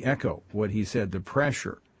only echo what he said, the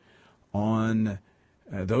pressure on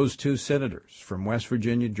those two senators from West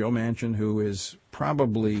Virginia, Joe Manchin, who is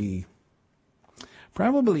probably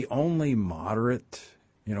only moderate,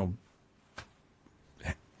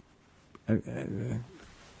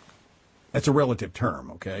 that's a relative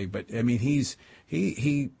term, okay? But I mean,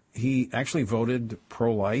 he actually voted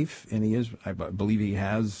pro-life, and I believe he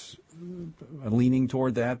has a leaning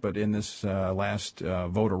toward that. But in this last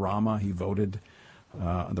vote-a-rama, he voted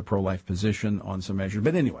the pro-life position on some measures.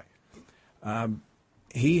 But anyway,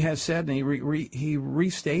 he has said, and he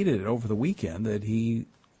restated it over the weekend, that he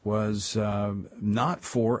was not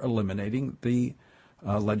for eliminating the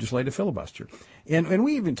legislative filibuster. And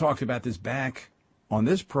we even talked about this back on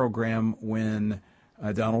this program when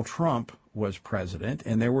Donald Trump was president,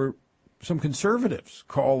 and there were some conservatives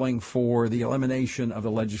calling for the elimination of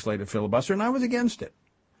the legislative filibuster, and I was against it.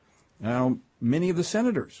 Now, many of the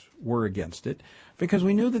senators were against it because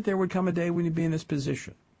we knew that there would come a day when you'd be in this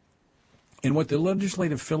position. And what the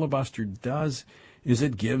legislative filibuster does is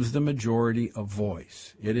it gives the majority a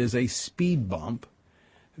voice. It is a speed bump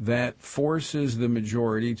that forces the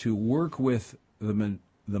majority to work with the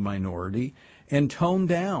minority and tone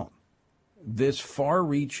down this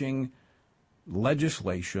far-reaching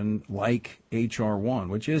legislation like H.R. 1,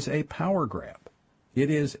 which is a power grab. It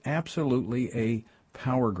is absolutely a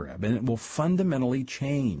power grab, and it will fundamentally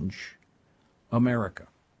change America.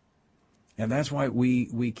 And that's why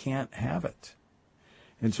we can't have it.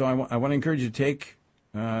 And so I want to encourage you to take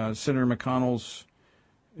Senator McConnell's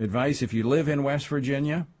advice. If you live in West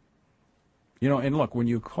Virginia, and look, when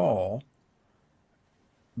you call,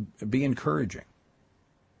 be encouraging.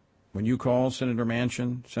 When you call Senator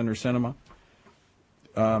Manchin, Senator Sinema,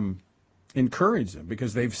 encourage them,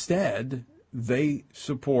 because they've said they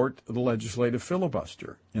support the legislative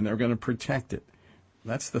filibuster and they're going to protect it.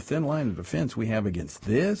 That's the thin line of defense we have against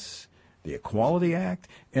this, the Equality Act.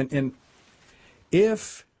 And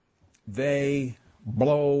if they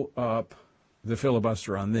blow up the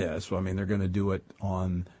filibuster on this, well, I mean, they're going to do it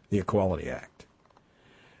on the Equality Act,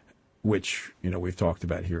 which, we've talked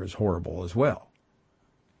about here is horrible as well.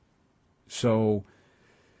 So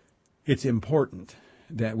it's important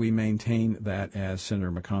that we maintain that, as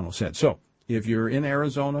Senator McConnell said. So if you're in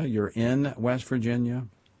Arizona, you're in West Virginia,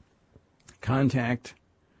 contact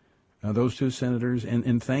those two senators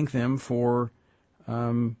and thank them for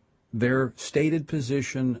their stated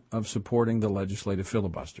position of supporting the legislative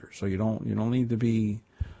filibuster. So you don't need to be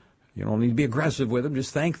aggressive with them.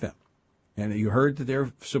 Just thank them. And you heard that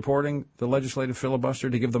they're supporting the legislative filibuster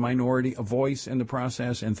to give the minority a voice in the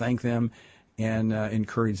process, and thank them and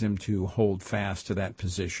encourage them to hold fast to that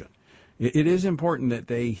position. It is important that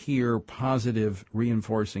they hear positive,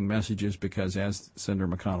 reinforcing messages because, as Senator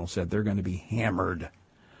McConnell said, they're going to be hammered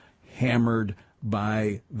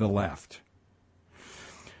by the left.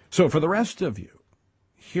 So for the rest of you,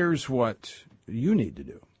 here's what you need to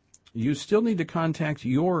do. You still need to contact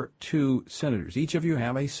your two senators. Each of you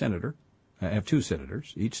have a senator. Have two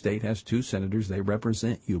senators. Each state has two senators. They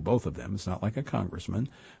represent you, both of them. It's not like a congressman.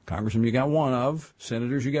 Congressman, you got one of.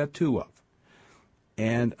 Senators, you got two of.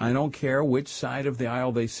 And I don't care which side of the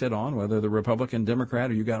aisle they sit on, whether the Republican, Democrat,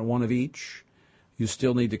 or you got one of each. You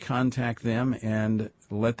still need to contact them and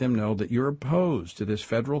let them know that you're opposed to this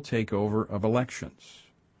federal takeover of elections.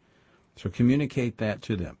 So communicate that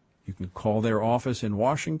to them. You can call their office in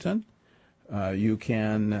Washington. You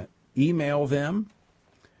can email them.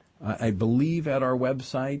 I believe at our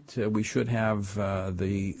website we should have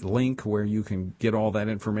the link where you can get all that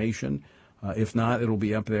information. If not, it'll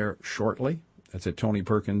be up there shortly. That's at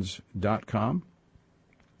TonyPerkins.com.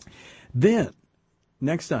 Then,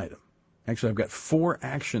 next item. Actually, I've got 4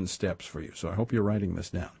 action steps for you, so I hope you're writing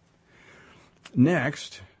this down.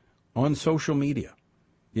 Next, on social media.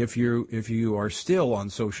 If you are still on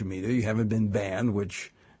social media, you haven't been banned,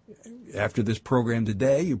 which after this program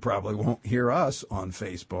today, you probably won't hear us on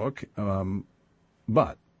Facebook.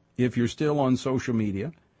 But if you're still on social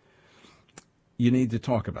media, you need to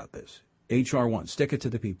talk about this. H.R. 1, stick it to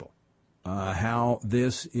the people. How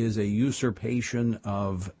this is a usurpation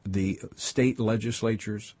of the state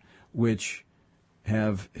legislatures, which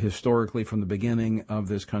have historically, from the beginning of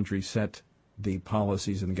this country, set the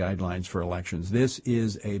policies and the guidelines for elections. This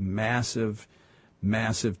is a massive,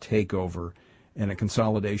 massive takeover and a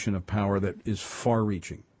consolidation of power that is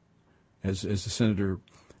far-reaching, as the senator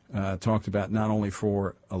talked about, not only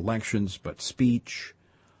for elections but speech.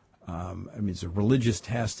 It's a religious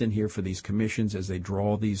test in here for these commissions as they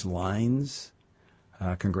draw these lines,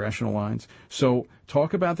 congressional lines. So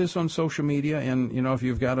talk about this on social media, and, if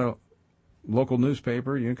you've got a local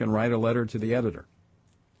newspaper, you can write a letter to the editor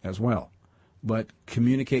as well. But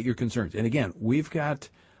communicate your concerns. And again, we've got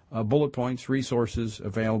bullet points, resources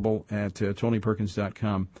available at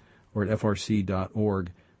TonyPerkins.com or at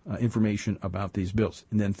frc.org, information about these bills.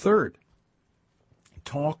 And then third,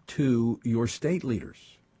 talk to your state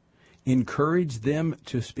leaders. Encourage them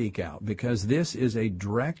to speak out, because this is a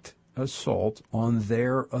direct assault on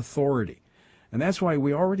their authority. And that's why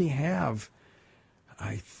we already have,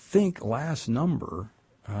 I think last number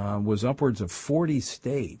was upwards of 40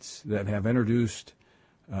 states that have introduced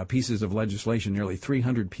pieces of legislation, nearly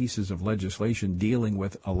 300 pieces of legislation dealing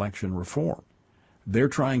with election reform. They're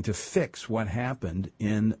trying to fix what happened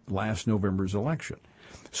in last November's election.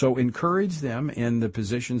 So encourage them in the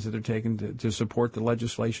positions that are taken to support the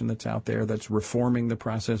legislation that's out there that's reforming the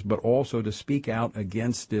process, but also to speak out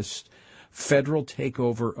against this federal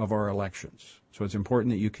takeover of our elections. So it's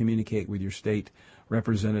important that you communicate with your state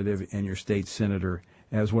representative and your state senator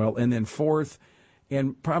as well. And then fourth,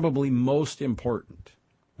 and probably most important,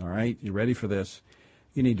 all right, you ready for this?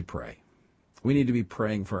 You need to pray. We need to be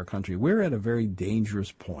praying for our country. We're at a very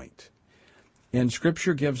dangerous point. And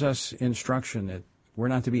Scripture gives us instruction that we're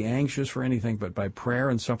not to be anxious for anything, but by prayer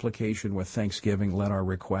and supplication with thanksgiving, let our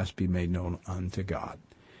requests be made known unto God.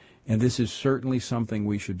 And this is certainly something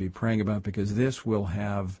we should be praying about, because this will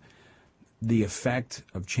have the effect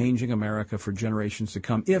of changing America for generations to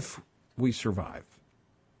come if we survive.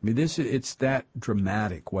 It's that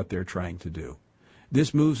dramatic what they're trying to do.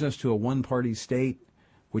 This moves us to a one-party state,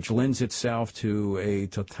 which lends itself to a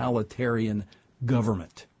totalitarian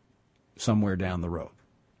government somewhere down the road.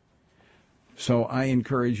 So I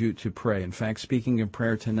encourage you to pray. In fact, speaking of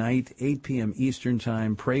prayer tonight, 8 p.m. Eastern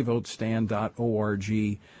Time,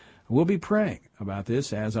 PrayVoteStand.org. We'll be praying about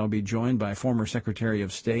this, as I'll be joined by former Secretary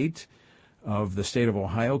of State of the state of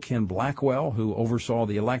Ohio, Ken Blackwell, who oversaw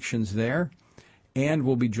the elections there. And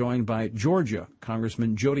we'll be joined by Georgia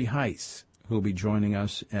Congressman Jody Hice, who will be joining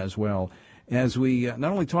us as well, as we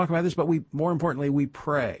not only talk about this, but more importantly, we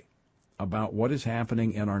pray about what is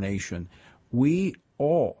happening in our nation. We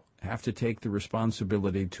all have to take the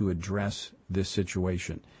responsibility to address this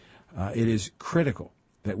situation. It is critical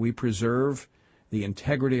that we preserve the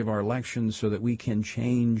integrity of our elections so that we can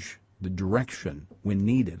change the direction when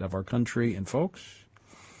needed of our country. And folks,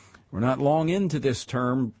 we're not long into this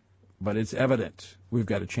term, but it's evident we've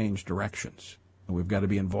got to change directions. And we've got to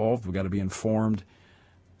be involved. We've got to be informed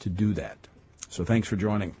to do that. So thanks for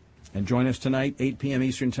joining. And join us tonight, 8 p.m.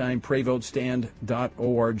 Eastern Time,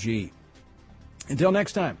 PrayVoteStand.org. Until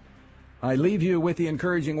next time, I leave you with the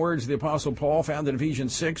encouraging words of the Apostle Paul found in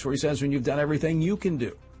Ephesians 6, where he says, when you've done everything you can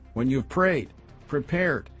do, when you've prayed,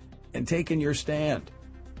 prepared, and taken your stand,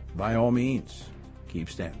 by all means, keep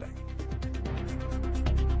standing.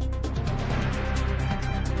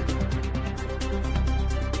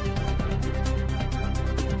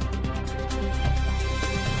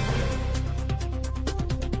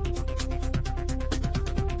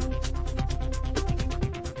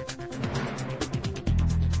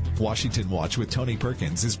 Washington Watch with Tony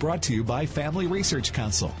Perkins is brought to you by Family Research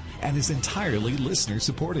Council and is entirely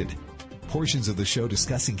listener-supported. Portions of the show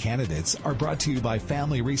discussing candidates are brought to you by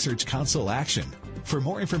Family Research Council Action. For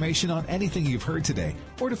more information on anything you've heard today,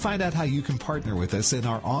 or to find out how you can partner with us in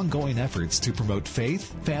our ongoing efforts to promote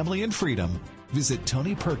faith, family, and freedom, visit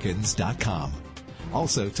TonyPerkins.com.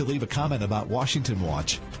 Also, to leave a comment about Washington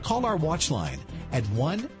Watch, call our watch line at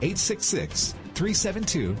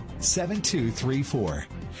 1-866-372-7234.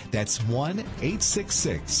 That's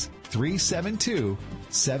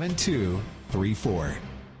 1-866-372-7234.